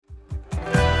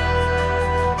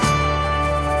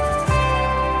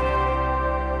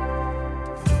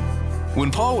When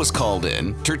Paul was called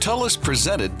in, Tertullus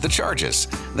presented the charges.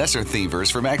 That's our theme verse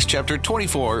from Acts chapter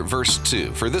 24, verse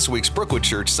 2 for this week's Brookwood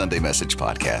Church Sunday Message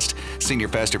podcast. Senior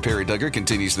Pastor Perry Duggar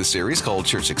continues the series called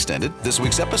Church Extended. This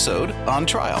week's episode, On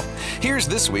Trial. Here's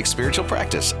this week's spiritual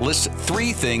practice. List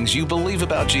 3 things you believe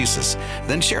about Jesus.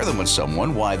 Then share them with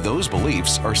someone why those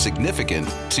beliefs are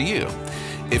significant to you.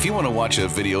 If you want to watch a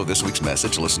video of this week's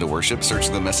message, listen to worship, search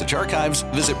the message archives,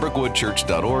 visit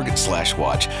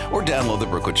brookwoodchurch.org/watch, or download the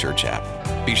Brookwood Church app.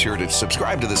 Be sure to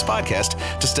subscribe to this podcast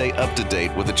to stay up to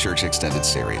date with the Church Extended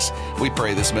series. We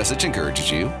pray this message encourages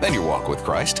you and your walk with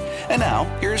Christ. And now,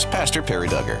 here's Pastor Perry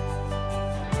Duggar.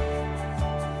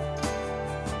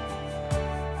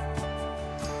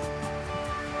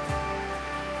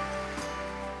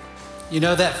 You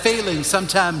know that feeling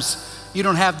sometimes you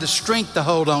don't have the strength to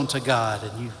hold on to God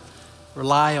and you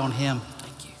rely on Him.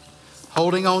 Thank you.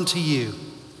 Holding on to you.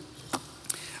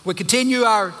 We continue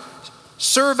our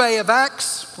survey of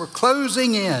Acts. We're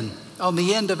closing in on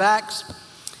the end of Acts.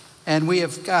 And we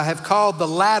have called the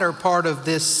latter part of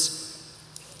this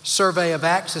survey of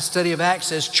Acts, the study of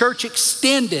Acts, as Church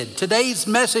Extended. Today's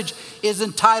message is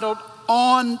entitled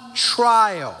On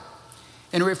Trial.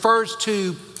 And it refers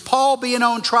to Paul being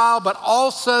on trial, but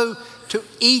also to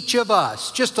each of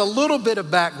us. Just a little bit of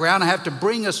background. I have to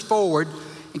bring us forward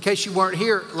in case you weren't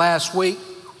here last week.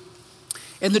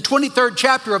 In the 23rd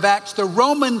chapter of Acts, the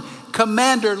Roman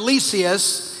commander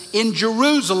Lysias in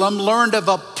Jerusalem learned of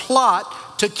a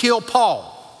plot to kill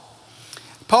Paul.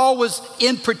 Paul was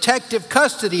in protective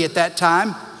custody at that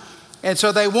time, and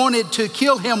so they wanted to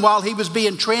kill him while he was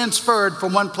being transferred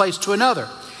from one place to another.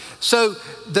 So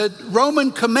the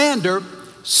Roman commander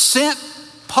sent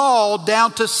Paul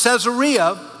down to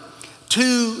Caesarea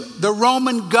to the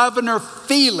Roman governor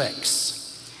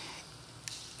Felix.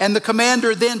 And the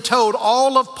commander then told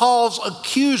all of Paul's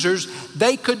accusers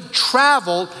they could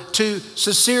travel to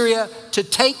Caesarea to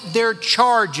take their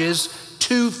charges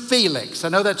to Felix. I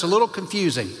know that's a little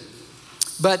confusing,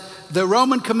 but the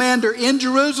Roman commander in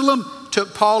Jerusalem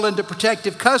took Paul into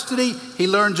protective custody. He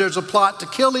learns there's a plot to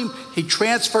kill him. He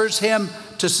transfers him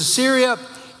to Caesarea,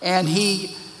 and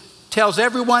he tells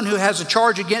everyone who has a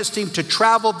charge against him to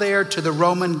travel there to the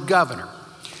Roman governor.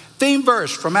 Theme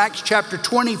verse from Acts chapter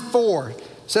 24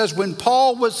 says, when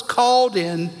Paul was called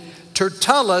in,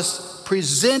 Tertullus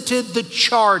presented the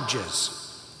charges.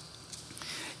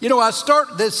 You know, I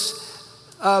start this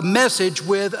message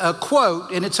with a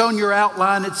quote, and it's on your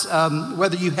outline. It's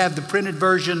whether you have the printed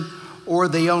version or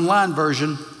the online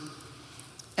version.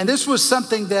 And this was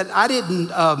something that I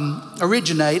didn't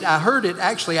originate. I heard it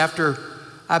actually after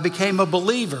I became a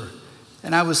believer.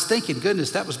 And I was thinking,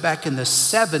 goodness, that was back in the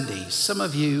 70s. Some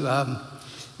of you,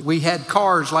 we had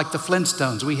cars like the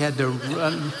Flintstones. We had to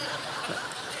run.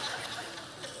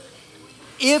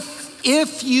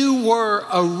 If you were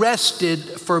arrested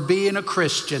for being a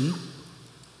Christian,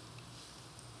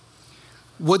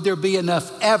 would there be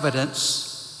enough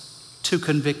evidence to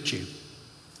convict you?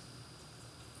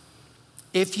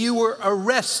 If you were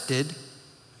arrested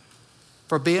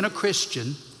for being a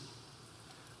Christian,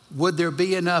 would there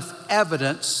be enough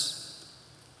evidence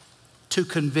to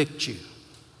convict you?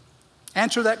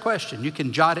 Answer that question. You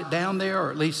can jot it down there,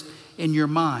 or at least in your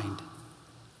mind.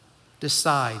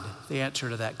 Decide the answer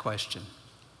to that question.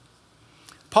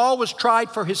 Paul was tried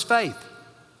for his faith,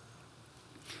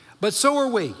 but so are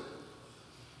we.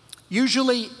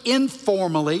 Usually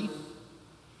informally,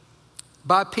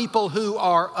 by people who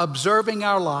are observing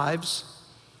our lives,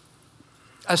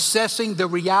 assessing the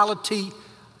reality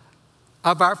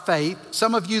of our faith.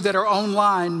 Some of you that are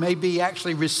online may be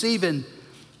actually receiving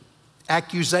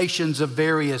accusations of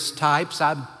various types.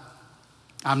 I'm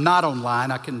not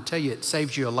online. I can tell you it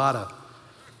saves you a lot of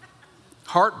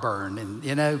heartburn. And,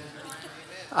 you know,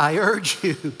 I urge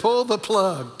you, pull the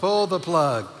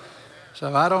plug.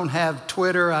 So I don't have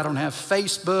Twitter. I don't have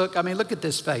Facebook. I mean, look at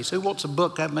this face. Who wants a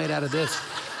book I've made out of this?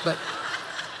 But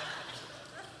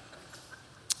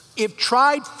if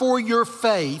tried for your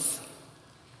faith,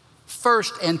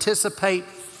 first anticipate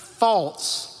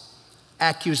false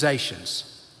accusations.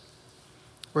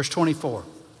 Verse 24.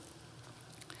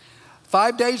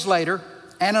 5 days later,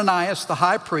 Ananias, the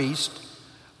high priest,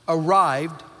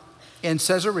 arrived in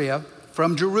Caesarea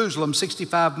from Jerusalem,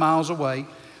 65 miles away,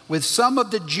 with some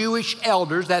of the Jewish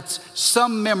elders, that's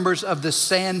some members of the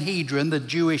Sanhedrin, the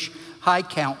Jewish high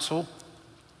council,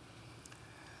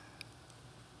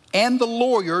 and the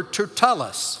lawyer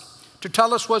Tertullus.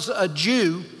 Tertullus was a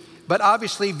Jew, but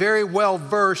obviously very well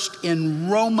versed in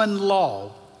Roman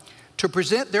law, to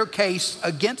present their case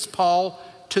against Paul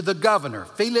to the governor.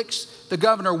 Felix, the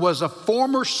governor, was a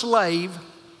former slave.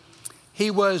 He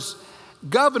was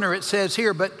governor, it says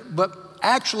here, but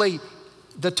actually,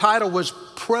 the title was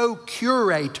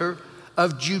procurator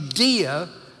of Judea,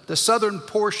 the southern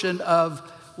portion of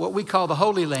what we call the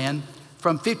Holy Land,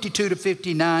 from 52 to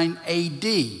 59 AD.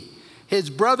 His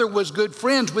brother was good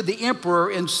friends with the emperor,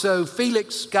 and so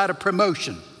Felix got a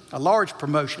promotion, a large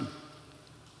promotion.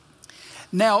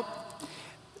 Now,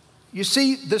 you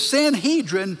see, the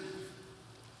Sanhedrin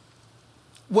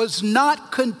was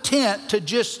not content to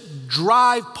just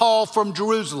drive Paul from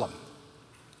Jerusalem.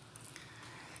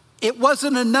 It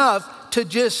wasn't enough to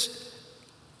just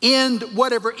end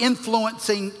whatever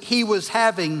influencing he was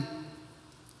having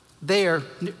there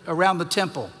around the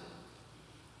temple.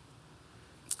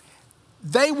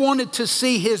 They wanted to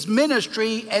see his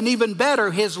ministry, and even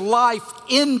better, his life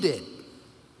ended.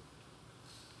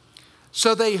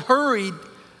 So they hurried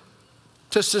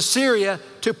to Caesarea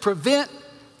to prevent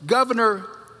Governor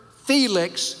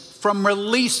Felix from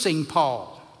releasing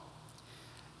Paul.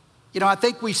 You know, I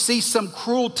think we see some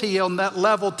cruelty on that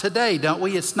level today, don't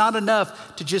we? It's not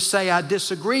enough to just say, I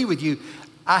disagree with you.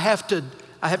 I have to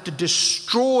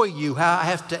destroy you. I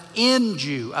have to end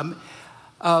you.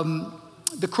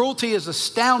 The cruelty is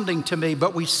astounding to me,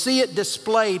 but we see it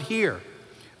displayed here.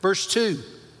 Verse 2.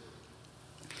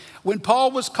 When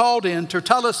Paul was called in,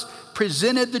 Tertullus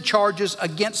presented the charges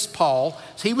against Paul.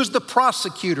 He was the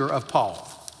prosecutor of Paul.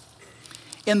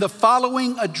 In the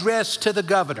following address to the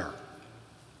governor: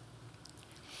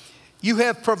 you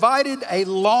have provided a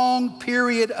long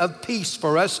period of peace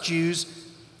for us Jews,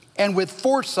 and with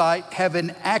foresight have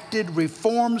enacted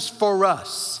reforms for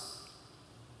us.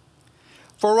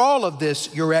 For all of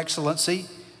this, Your Excellency,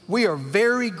 we are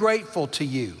very grateful to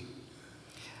you.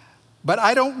 But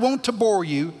I don't want to bore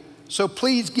you, so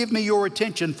please give me your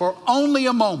attention for only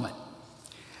a moment.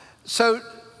 So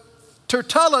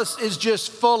Tertullus is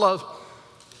just full of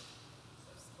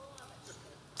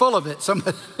it.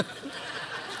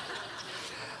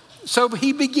 So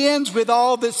he begins with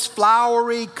all this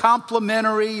flowery,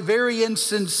 complimentary, very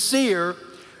insincere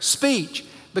speech,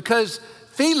 because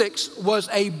Felix was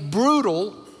a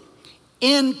brutal,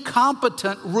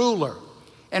 incompetent ruler.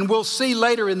 And we'll see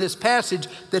later in this passage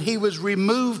that he was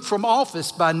removed from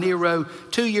office by Nero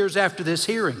 2 years after this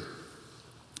hearing.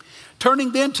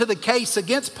 Turning then to the case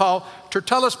against Paul,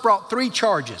 Tertullus brought 3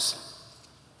 charges.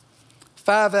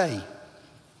 5a,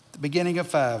 the beginning of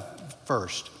 5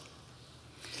 first.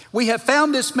 We have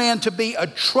found this man to be a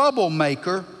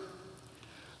troublemaker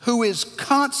who is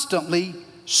constantly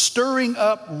stirring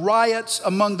up riots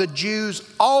among the Jews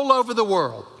all over the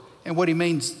world. And what he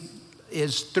means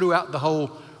is throughout the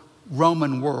whole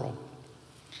Roman world.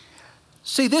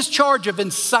 See, this charge of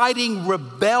inciting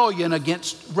rebellion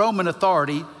against Roman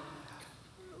authority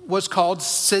was called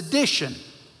sedition.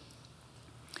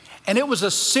 And it was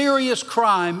a serious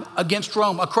crime against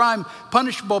Rome, a crime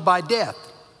punishable by death.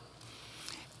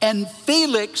 And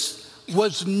Felix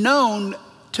was known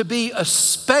to be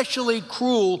especially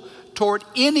cruel toward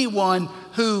anyone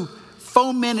who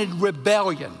fomented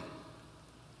rebellion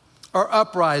or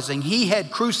uprising. He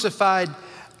had crucified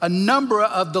a number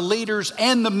of the leaders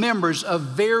and the members of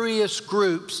various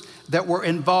groups that were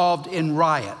involved in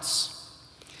riots,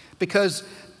 because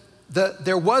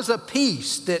there was a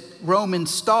peace that Rome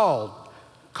installed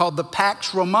called the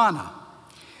Pax Romana.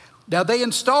 Now, they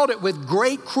installed it with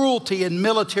great cruelty and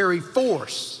military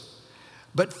force,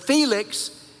 but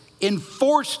Felix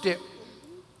enforced it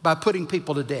by putting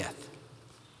people to death.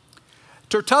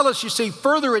 Tertullus, you see,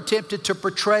 further attempted to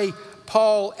portray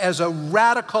Paul as a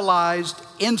radicalized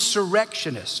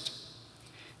insurrectionist.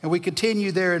 And we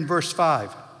continue there in verse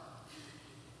 5.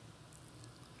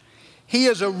 He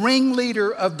is a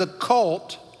ringleader of the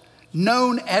cult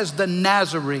known as the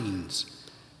Nazarenes.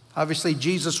 Obviously,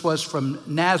 Jesus was from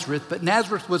Nazareth, but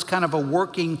Nazareth was kind of a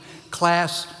working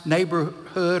class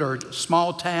neighborhood or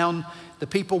small town. The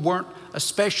people weren't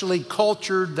especially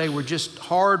cultured. They were just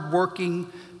hardworking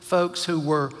folks who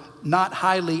were not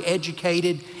highly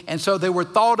educated. And so they were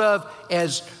thought of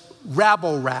as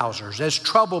rabble-rousers, as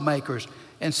troublemakers.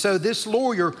 And so this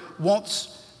lawyer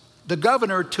wants the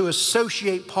governor to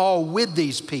associate Paul with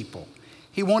these people.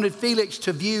 He wanted Felix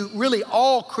to view really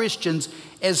all Christians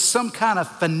as some kind of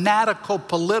fanatical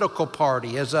political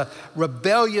party, as a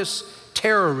rebellious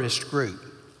terrorist group.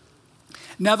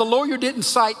 Now, the lawyer didn't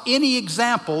cite any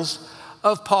examples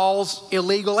of Paul's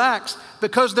illegal acts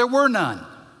because there were none.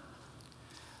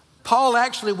 Paul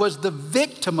actually was the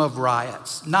victim of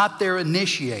riots, not their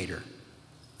initiator.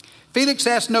 Felix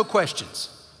asked no questions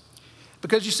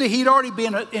because, you see, he'd already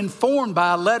been informed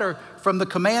by a letter from the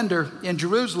commander in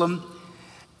Jerusalem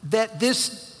that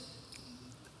this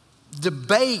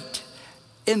debate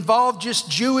involved just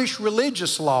Jewish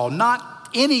religious law, not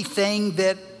anything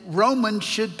that Romans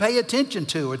should pay attention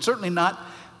to, and certainly not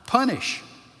punish.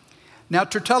 Now,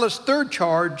 Tertullus' third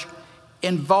charge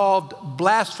involved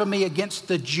blasphemy against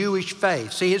the Jewish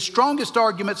faith. See, his strongest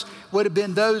arguments would have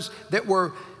been those that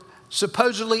were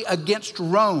supposedly against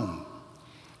Rome.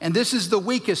 And this is the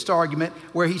weakest argument,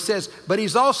 where he says, but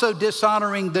he's also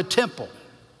dishonoring the temple.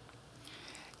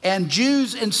 And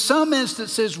Jews, in some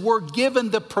instances, were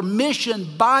given the permission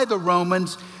by the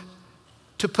Romans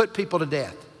to put people to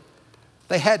death.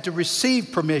 They had to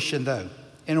receive permission, though,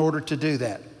 in order to do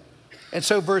that. And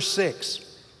so verse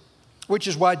 6, which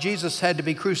is why Jesus had to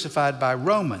be crucified by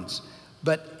Romans,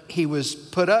 but he was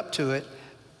put up to it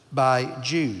by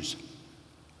Jews.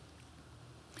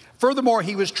 Furthermore,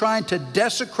 he was trying to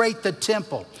desecrate the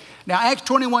temple. Now, Acts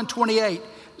 21:28,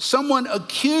 someone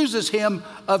accuses him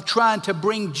of trying to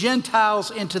bring Gentiles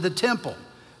into the temple,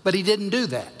 but he didn't do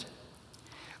that.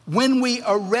 When we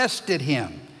arrested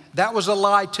him, that was a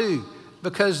lie too,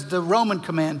 because the Roman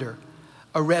commander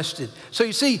arrested. So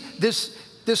you see,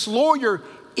 this lawyer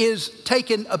is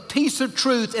taking a piece of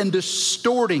truth and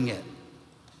distorting it.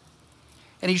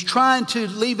 And he's trying to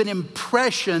leave an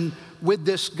impression with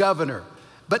this governor,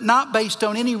 but not based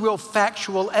on any real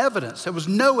factual evidence. There was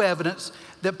no evidence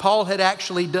that Paul had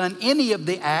actually done any of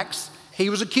the acts he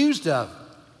was accused of.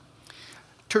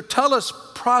 Tertullus'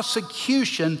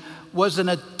 prosecution was an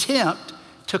attempt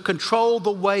to control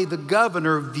the way the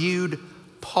governor viewed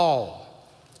Paul.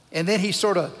 And then he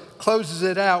sort of closes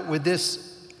it out with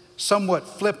this somewhat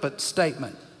flippant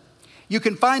statement. You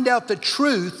can find out the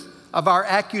truth of our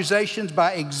accusations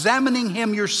by examining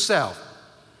him yourself.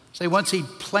 See, once he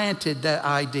planted that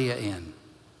idea in.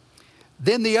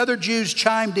 Then the other Jews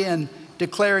chimed in,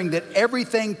 declaring that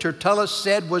everything Tertullus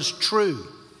said was true.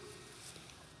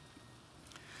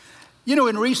 You know,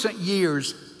 in recent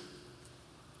years,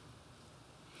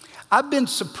 I've been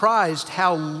surprised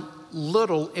how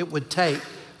little it would take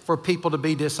for people to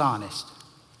be dishonest.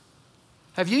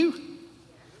 Have you?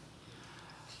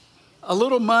 A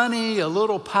little money, a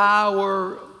little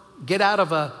power, get out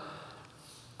of an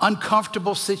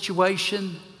uncomfortable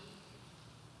situation.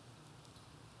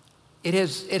 It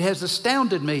has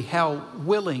astounded me how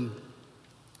willing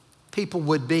people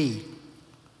would be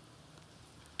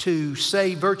to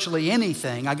say virtually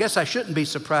anything. I guess I shouldn't be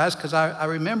surprised, because I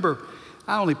remember,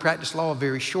 I only practiced law a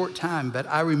very short time, but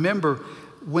I remember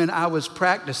when I was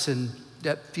practicing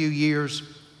that few years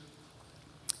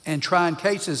and trying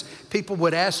cases, people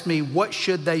would ask me, what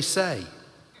should they say?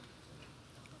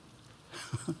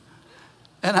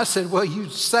 And I said, well, you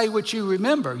say what you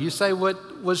remember. You say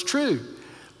what was true.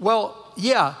 Well,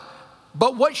 yeah,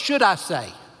 but what should I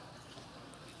say?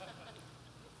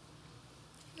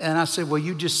 And I said, well,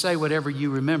 you just say whatever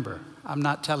you remember. I'm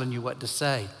not telling you what to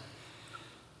say.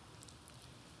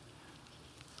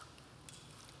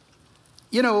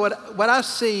 You know, what I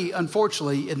see,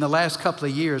 unfortunately, in the last couple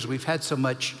of years, we've had so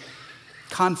much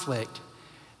conflict.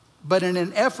 But in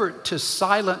an effort to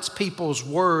silence people's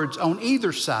words on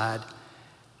either side,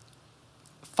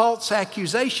 false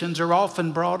accusations are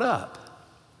often brought up.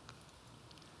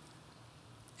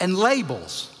 And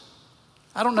labels.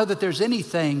 I don't know that there's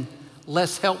anything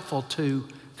less helpful to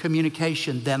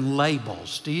communication than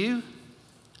labels. Do you?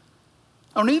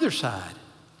 On either side.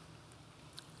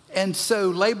 And so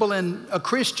labeling a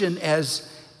Christian as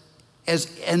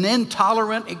an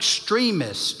intolerant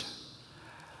extremist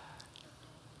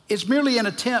is merely an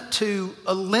attempt to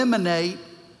eliminate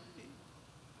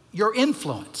your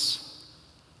influence.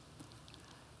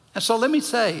 And so let me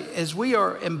say, as we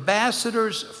are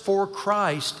ambassadors for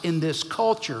Christ in this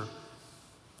culture,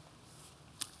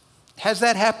 has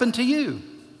that happened to you?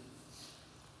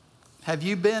 Have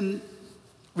you been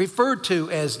referred to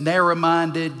as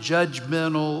narrow-minded,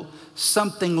 judgmental,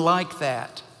 something like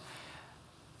that?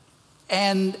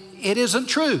 And it isn't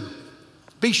true.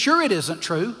 Be sure it isn't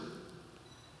true,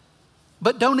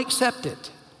 but don't accept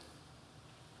it.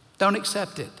 Don't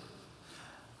accept it.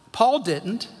 Paul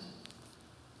didn't.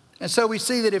 And so we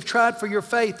see that if tried for your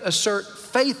faith, assert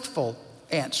faithful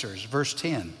answers. Verse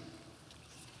 10.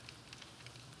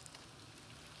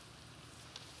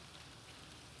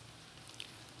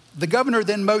 The governor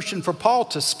then motioned for Paul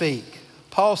to speak.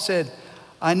 Paul said,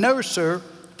 I know, sir,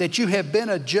 that you have been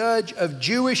a judge of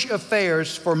Jewish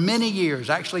affairs for many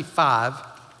years, actually 5.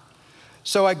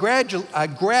 So I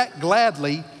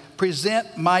gladly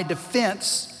present my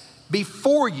defense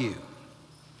before you.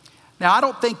 Now, I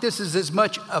don't think this is as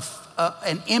much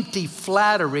an empty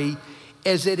flattery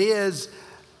as it is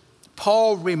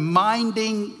Paul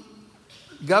reminding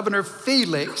Governor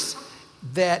Felix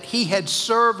that he had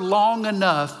served long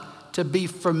enough to be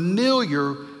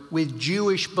familiar with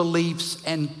Jewish beliefs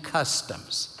and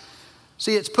customs.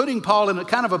 See, it's putting Paul in a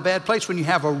kind of a bad place when you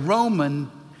have a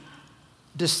Roman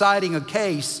deciding a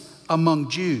case among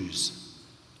Jews.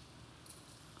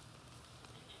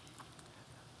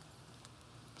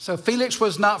 So Felix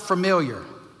was not familiar.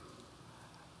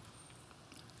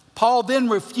 Paul then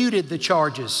refuted the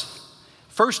charges.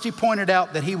 First, he pointed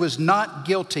out that he was not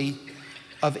guilty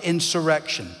of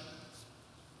insurrection.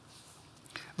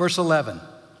 Verse 11.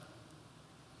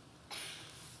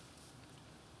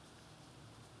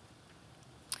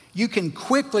 You can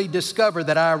quickly discover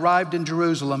that I arrived in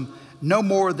Jerusalem no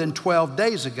more than 12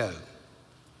 days ago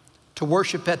to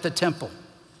worship at the temple.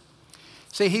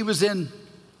 See, he was in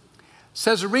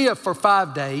Caesarea for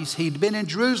 5 days. He'd been in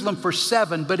Jerusalem for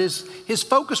 7, but his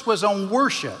focus was on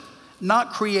worship,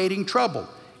 not creating trouble.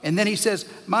 And then he says,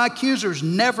 my accusers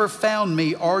never found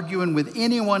me arguing with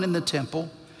anyone in the temple,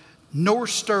 nor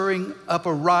stirring up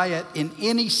a riot in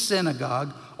any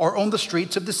synagogue or on the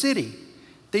streets of the city.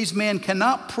 These men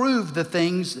cannot prove the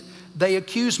things they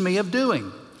accuse me of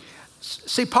doing.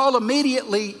 See, Paul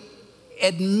immediately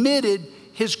admitted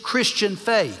his Christian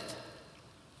faith,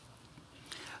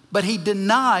 but he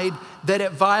denied that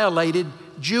it violated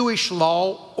Jewish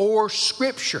law or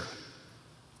scripture.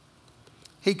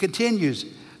 He continues,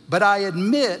 but I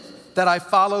admit that I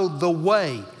follow the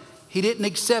way. He didn't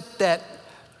accept that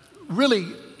really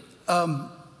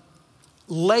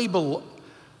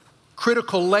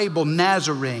critical label,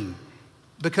 Nazarene,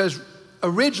 because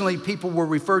originally people were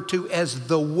referred to as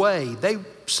the way. They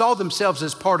saw themselves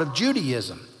as part of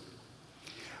Judaism,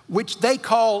 which they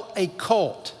call a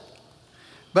cult.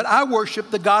 But I worship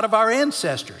the God of our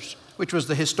ancestors, which was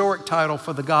the historic title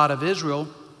for the God of Israel.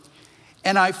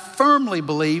 And I firmly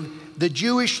believe the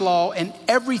Jewish law and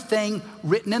everything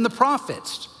written in the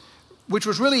prophets, which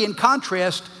was really in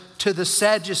contrast to the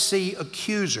Sadducee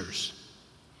accusers.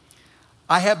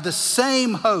 I have the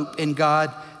same hope in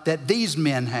God that these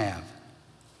men have,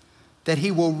 that he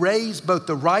will raise both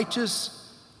the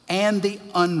righteous and the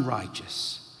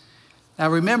unrighteous. Now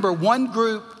remember, one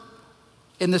group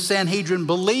in the Sanhedrin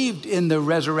believed in the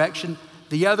resurrection,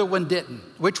 the other one didn't.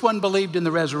 Which one believed in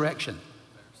the resurrection?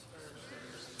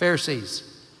 Pharisees.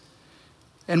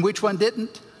 And which one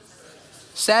didn't?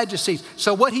 Sadducees.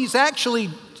 So what he's actually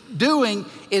doing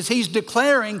is he's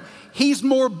declaring he's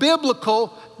more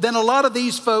biblical than a lot of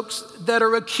these folks that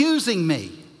are accusing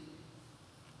me.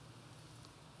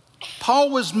 Paul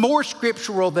was more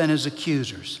scriptural than his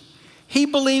accusers. He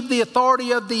believed the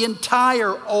authority of the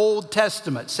entire Old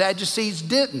Testament. Sadducees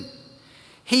didn't.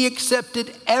 He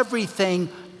accepted everything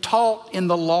taught in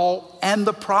the law and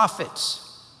the prophets.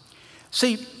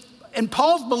 See, and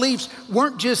Paul's beliefs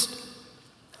weren't just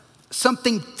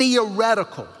something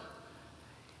theoretical.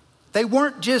 They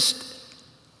weren't just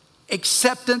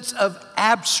acceptance of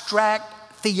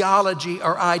abstract theology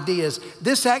or ideas.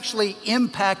 This actually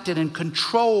impacted and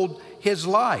controlled his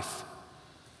life.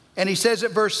 And he says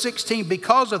at verse 16,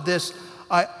 because of this,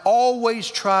 I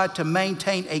always try to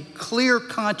maintain a clear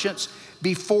conscience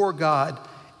before God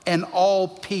and all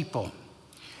people.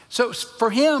 So for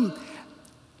him,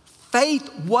 faith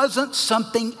wasn't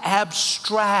something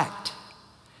abstract.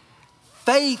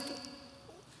 Faith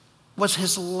was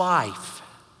his life.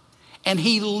 And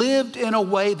he lived in a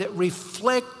way that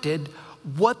reflected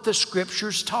what the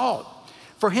scriptures taught.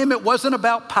 For him, it wasn't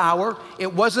about power.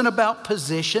 It wasn't about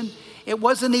position. It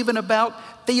wasn't even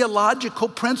about theological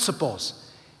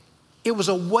principles. It was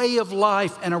a way of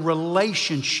life and a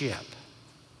relationship.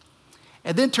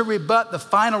 And then to rebut the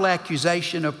final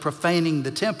accusation of profaning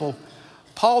the temple,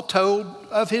 Paul told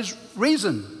of his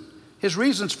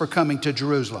reasons for coming to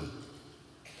Jerusalem.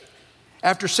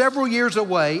 After several years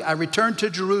away, I returned to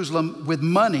Jerusalem with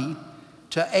money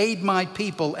to aid my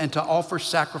people and to offer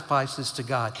sacrifices to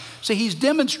God. So he's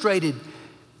demonstrated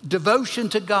devotion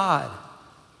to God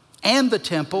and the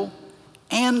temple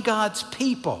and God's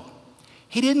people.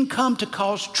 He didn't come to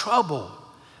cause trouble,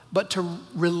 but to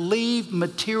relieve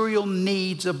material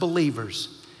needs of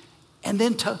believers and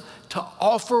then to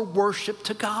offer worship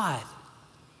to God.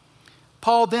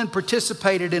 Paul then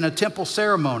participated in a temple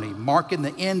ceremony marking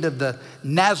the end of the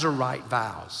Nazirite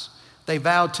vows. They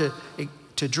vowed to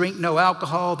drink no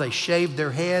alcohol. They shaved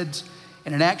their heads.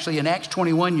 And actually in Acts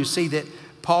 21, you see that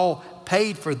Paul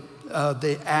paid for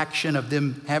the action of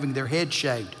them having their head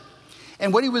shaved.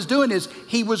 And what he was doing is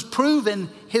he was proving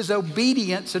his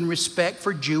obedience and respect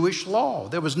for Jewish law.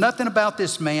 There was nothing about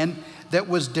this man that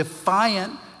was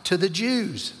defiant to the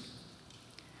Jews.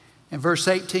 In verse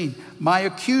 18, my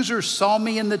accusers saw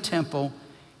me in the temple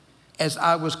as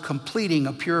I was completing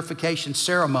a purification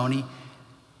ceremony,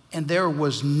 and there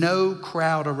was no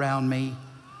crowd around me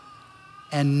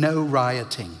and no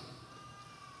rioting.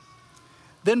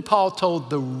 Then Paul told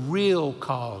the real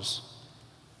cause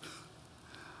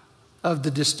of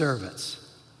the disturbance.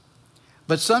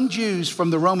 But some Jews from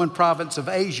the Roman province of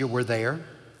Asia were there.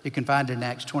 You can find it in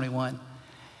Acts 21.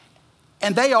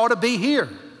 And they ought to be here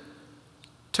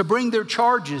to bring their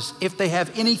charges if they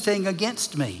have anything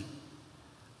against me.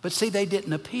 But see, they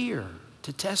didn't appear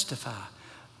to testify.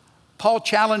 Paul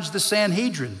challenged the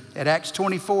Sanhedrin at Acts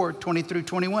 24, 20 through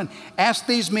 21. Ask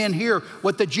these men here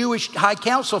what the Jewish high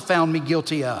council found me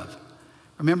guilty of.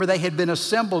 Remember, they had been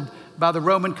assembled by the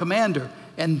Roman commander,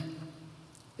 and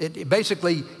it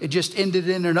just ended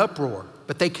in an uproar.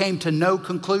 But they came to no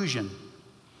conclusion,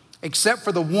 except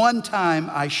for the one time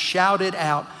I shouted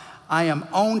out, I am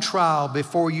on trial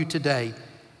before you today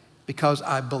because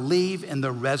I believe in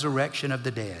the resurrection of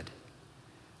the dead.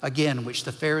 Again, which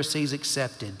the Pharisees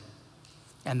accepted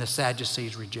and the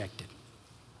Sadducees rejected.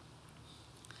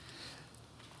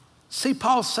 See,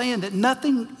 Paul's saying that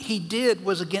nothing he did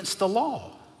was against the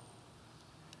law.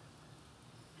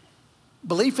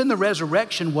 Belief in the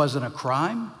resurrection wasn't a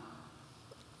crime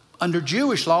under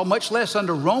Jewish law, much less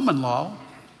under Roman law.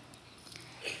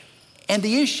 And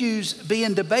the issues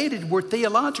being debated were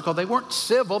theological. They weren't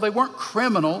civil, they weren't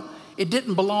criminal. It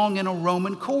didn't belong in a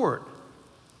Roman court.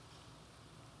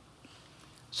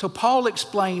 So Paul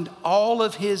explained all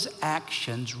of his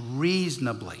actions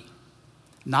reasonably,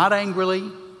 not angrily,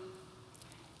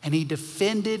 and he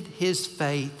defended his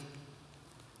faith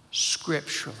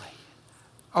scripturally.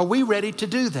 Are we ready to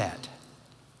do that?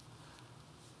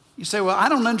 You say, well, I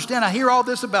don't understand. I hear all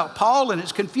this about Paul and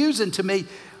it's confusing to me.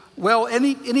 Well,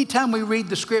 anytime we read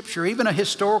the scripture, even a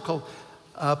historical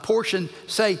portion,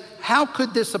 say, how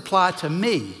could this apply to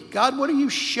me? God, what are you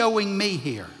showing me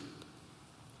here?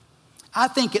 I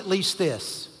think at least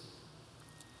this.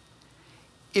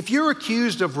 If you're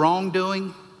accused of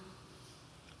wrongdoing,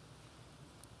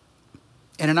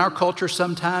 and in our culture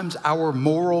sometimes our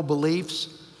moral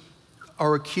beliefs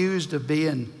are accused of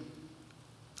being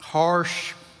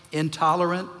harsh,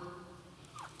 intolerant,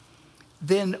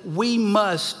 then we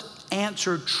must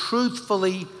answer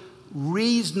truthfully,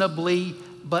 reasonably,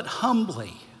 but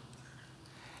humbly,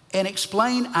 and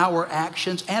explain our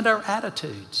actions and our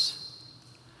attitudes.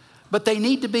 But they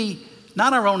need to be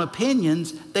not our own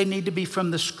opinions, they need to be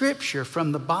from the scripture,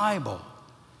 from the Bible.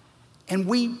 And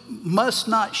we must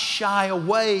not shy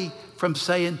away from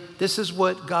saying, this is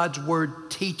what God's word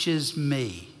teaches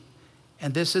me,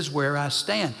 and this is where I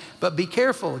stand. But be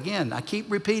careful, again, I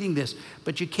keep repeating this,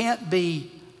 but you can't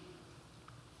be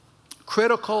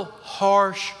critical,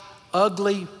 harsh,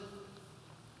 ugly.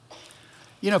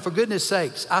 You know, for goodness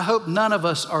sakes, I hope none of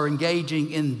us are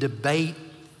engaging in debate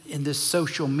in this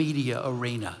social media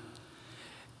arena.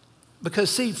 Because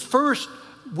see, first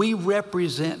we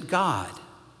represent God.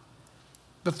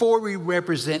 Before we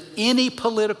represent any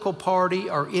political party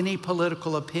or any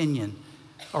political opinion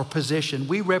or position,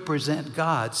 we represent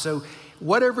God. So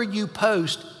whatever you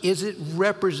post, is it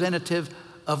representative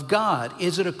of God?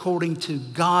 Is it according to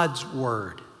God's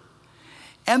word?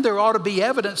 And there ought to be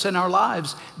evidence in our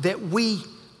lives that we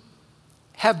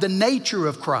have the nature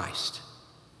of Christ,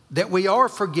 that we are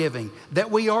forgiving, that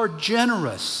we are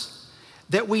generous,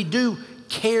 that we do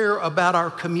care about our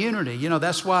community. You know,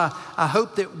 that's why I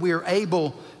hope that we're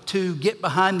able to get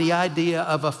behind the idea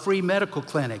of a free medical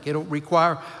clinic. It'll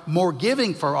require more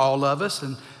giving for all of us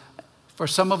and for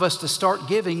some of us to start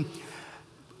giving.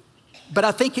 But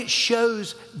I think it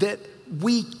shows that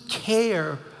we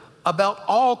care about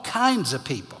all kinds of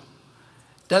people.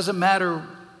 Doesn't matter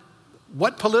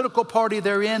what political party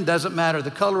they're in, doesn't matter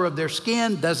the color of their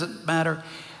skin, doesn't matter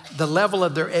the level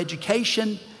of their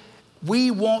education.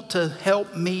 We want to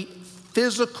help meet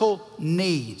physical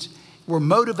needs. We're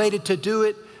motivated to do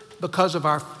it because of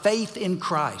our faith in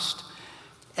Christ.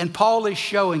 And Paul is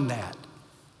showing that.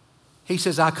 He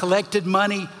says, I collected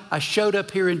money. I showed up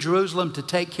here in Jerusalem to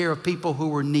take care of people who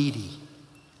were needy.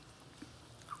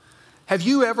 Have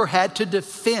you ever had to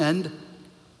defend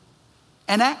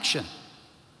an action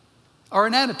or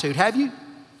an attitude? Have you?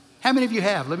 How many of you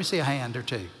have? Let me see a hand or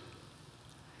two.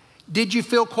 Did you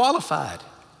feel qualified?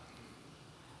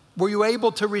 Were you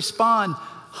able to respond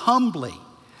humbly,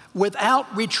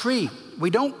 without retreat? We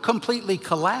don't completely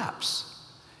collapse.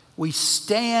 We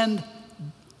stand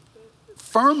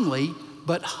firmly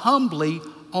but humbly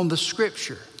on the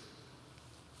scripture.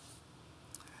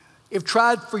 If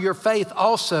tried for your faith,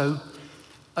 also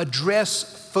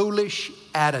address foolish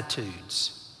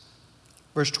attitudes.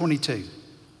 Verse 22.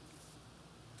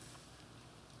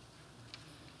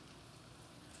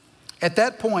 At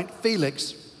that point,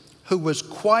 Felix, who was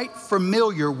quite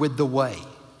familiar with the way,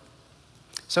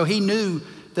 so he knew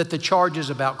that the charges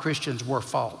about Christians were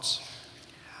false,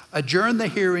 adjourned the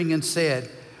hearing and said,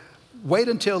 "Wait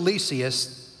until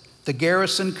Lysias, the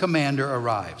garrison commander,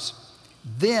 arrives.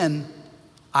 Then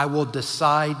I will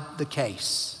decide the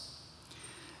case."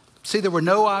 See, there were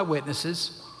no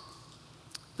eyewitnesses.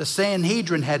 The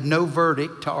Sanhedrin had no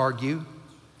verdict to argue.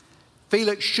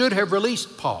 Felix should have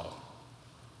released Paul.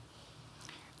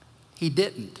 He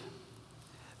didn't,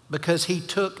 because he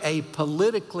took a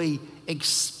politically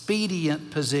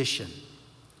expedient position.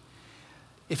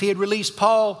 If he had released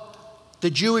Paul, the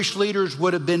Jewish leaders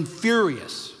would have been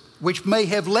furious, which may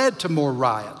have led to more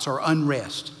riots or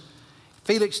unrest.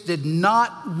 Felix did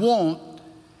not want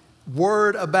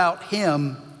word about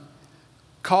him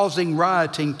causing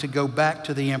rioting to go back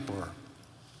to the emperor.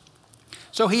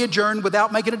 So he adjourned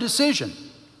without making a decision,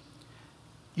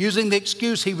 using the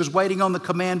excuse he was waiting on the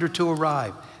commander to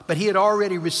arrive. But he had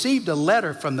already received a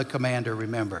letter from the commander,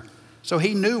 remember, so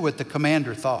he knew what the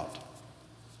commander thought.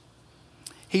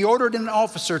 He ordered an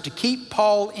officer to keep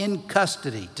Paul in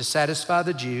custody to satisfy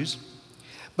the Jews,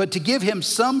 but to give him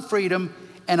some freedom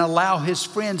and allow his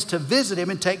friends to visit him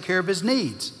and take care of his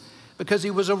needs, because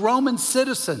he was a Roman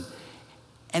citizen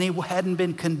and he hadn't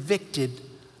been convicted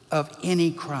of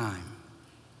any crime.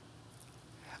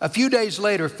 A few days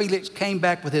later, Felix came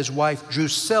back with his wife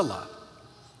Drusilla,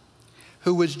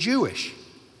 who was Jewish.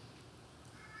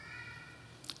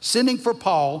 Sending for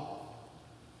Paul,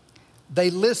 they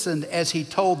listened as he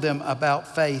told them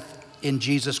about faith in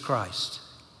Jesus Christ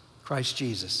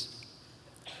Jesus.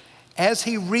 As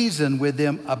he reasoned with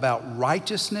them about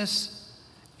righteousness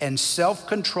and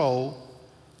self-control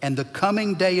and the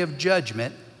coming day of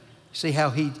judgment, see how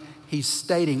he's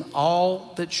stating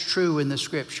all that's true in the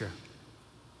Scripture.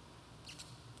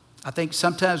 I think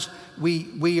sometimes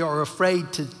we are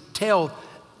afraid to tell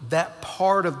that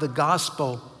part of the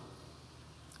gospel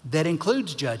that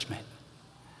includes judgment.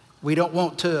 We don't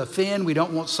want to offend. We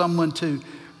don't want someone to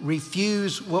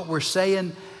refuse what we're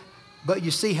saying. But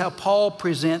you see how Paul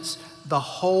presents the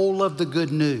whole of the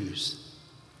good news.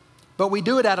 But we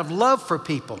do it out of love for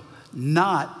people,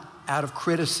 not out of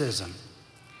criticism.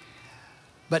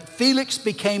 But Felix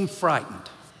became frightened.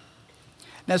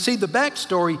 Now see, the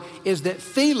backstory is that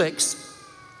Felix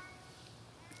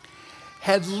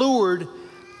had lured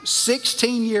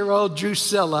 16-year-old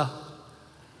Drusilla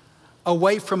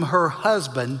away from her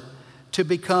husband to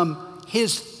become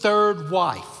his third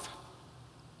wife.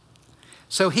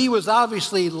 So he was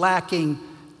obviously lacking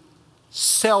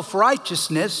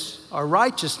self-righteousness or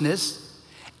righteousness,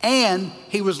 and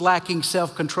he was lacking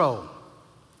self-control.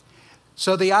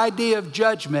 So the idea of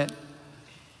judgment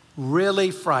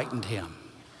really frightened him.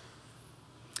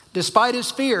 Despite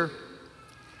his fear,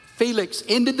 Felix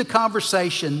ended the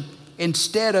conversation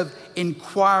instead of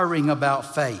inquiring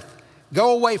about faith.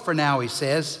 "Go away for now," he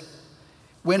says.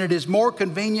 "When it is more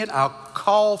convenient, I'll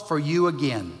call for you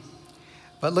again."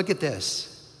 But look at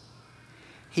this.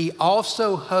 He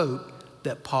also hoped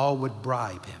that Paul would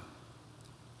bribe him,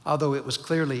 although it was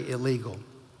clearly illegal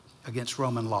against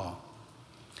Roman law.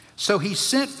 So he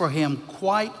sent for him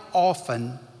quite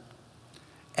often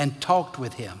and talked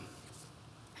with him.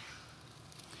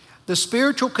 The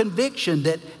spiritual conviction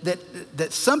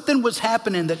that something was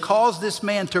happening that caused this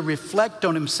man to reflect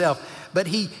on himself, but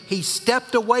he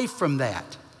stepped away from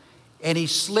that and he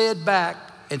slid back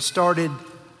and started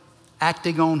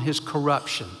acting on his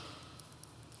corruption.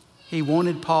 He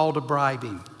wanted Paul to bribe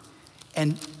him.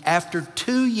 And after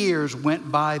 2 years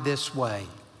went by this way,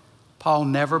 Paul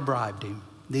never bribed him,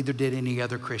 neither did any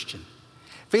other Christian.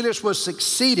 Felix was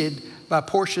succeeded by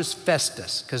Porcius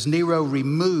Festus because Nero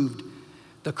removed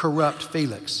the corrupt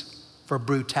Felix for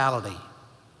brutality.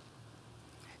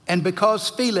 And because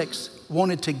Felix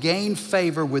wanted to gain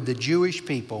favor with the Jewish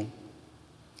people,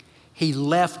 he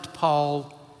left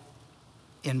Paul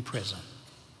in prison,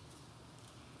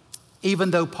 even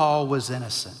though Paul was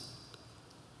innocent.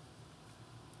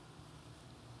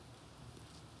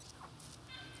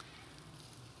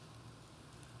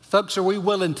 Folks, are we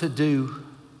willing to do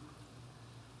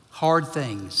hard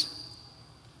things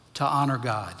to honor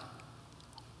God?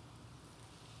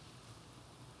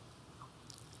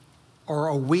 Or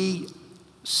are we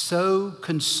so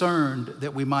concerned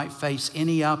that we might face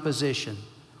any opposition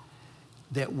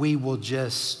that we will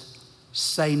just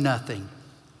say nothing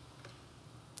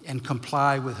and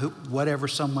comply with whatever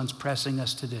someone's pressing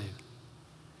us to do?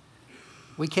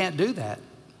 We can't do that.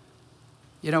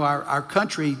 You know, our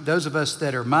country, those of us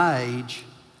that are my age,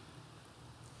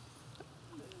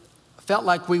 felt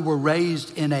like we were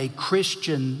raised in a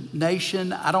Christian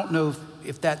nation. I don't know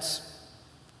if that's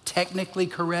technically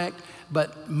correct,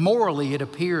 but morally it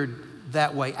appeared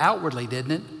that way outwardly,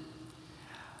 didn't it?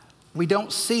 We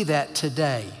don't see that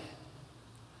today.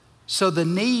 So the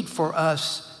need for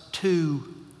us to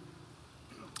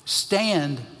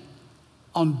stand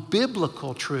on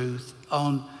biblical truth,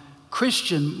 on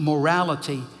Christian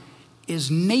morality,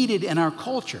 is needed in our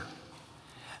culture.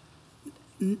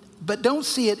 But don't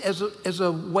see it as a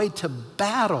way to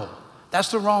battle.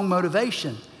 That's the wrong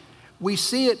motivation. We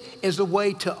see it as a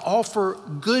way to offer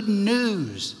good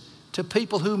news to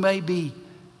people who may be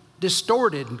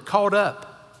distorted and caught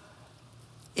up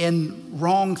in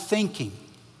wrong thinking.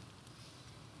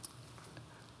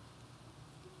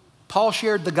 Paul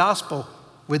shared the gospel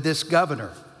with this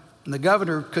governor, and the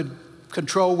governor could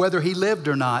control whether he lived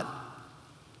or not,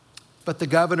 but the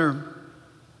governor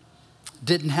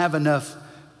didn't have enough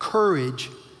courage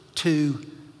to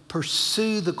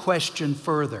pursue the question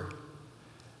further.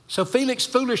 So Felix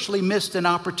foolishly missed an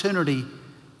opportunity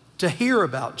to hear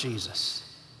about Jesus,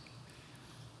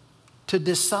 to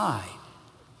decide,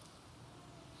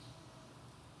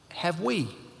 have we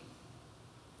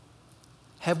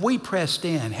pressed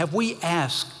in? Have we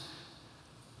asked,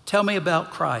 tell me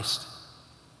about Christ?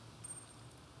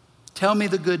 Tell me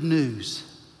the good news.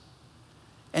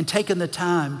 And taken the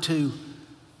time to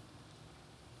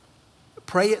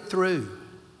pray it through,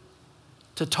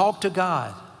 to talk to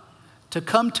God, to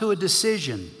come to a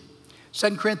decision.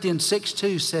 2 Corinthians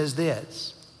 6:2 says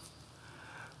this,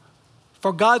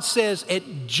 for God says, at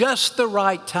just the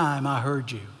right time I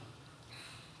heard you.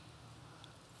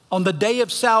 On the day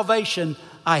of salvation,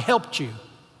 I helped you.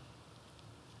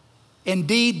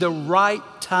 Indeed, the right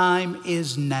time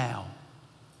is now.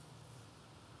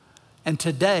 And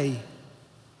today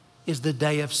is the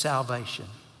day of salvation.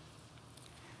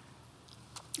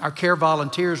 Our care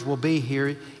volunteers will be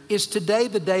here. Is today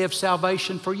the day of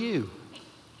salvation for you?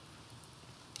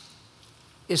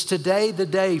 Is today the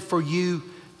day for you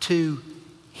to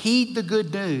heed the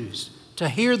good news, to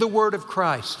hear the word of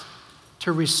Christ,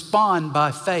 to respond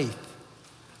by faith?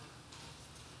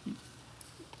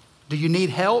 Do you need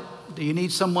help? Do you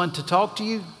need someone to talk to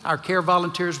you? Our care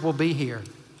volunteers will be here.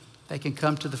 They can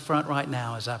come to the front right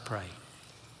now as I pray.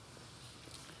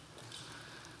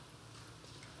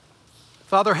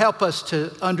 Father, help us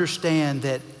to understand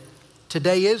that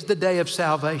today is the day of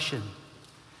salvation.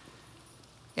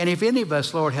 And if any of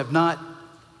us, Lord, have not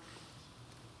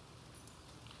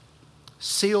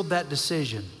sealed that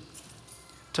decision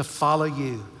to follow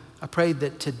you, I pray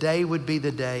that today would be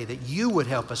the day that you would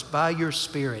help us by your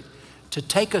Spirit to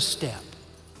take a step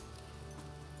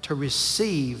to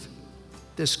receive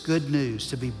this good news,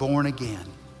 to be born again.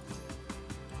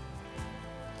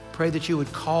 Pray that you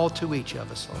would call to each of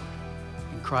us, Lord.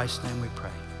 In Christ's name we pray.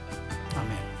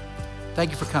 Amen.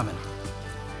 Thank you for coming.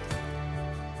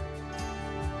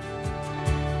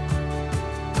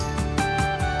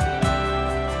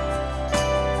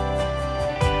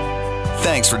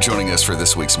 Thanks for joining us for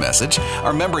this week's message.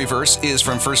 Our memory verse is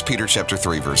from 1 Peter chapter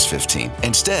 3, verse 15.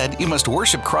 Instead, you must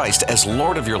worship Christ as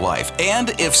Lord of your life. And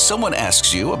if someone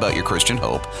asks you about your Christian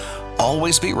hope,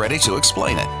 always be ready to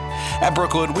explain it. At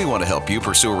Brookwood, we want to help you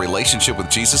pursue a relationship with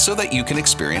Jesus so that you can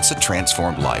experience a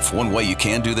transformed life. One way you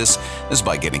can do this is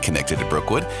by getting connected to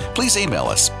Brookwood. Please email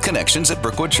us,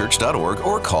 connections@brookwoodchurch.org,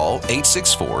 or call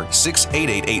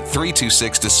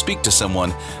 864-688-8326 to speak to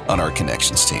someone on our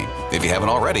Connections team. If you haven't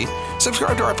already,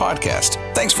 subscribe to our podcast.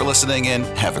 Thanks for listening and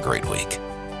have a great week.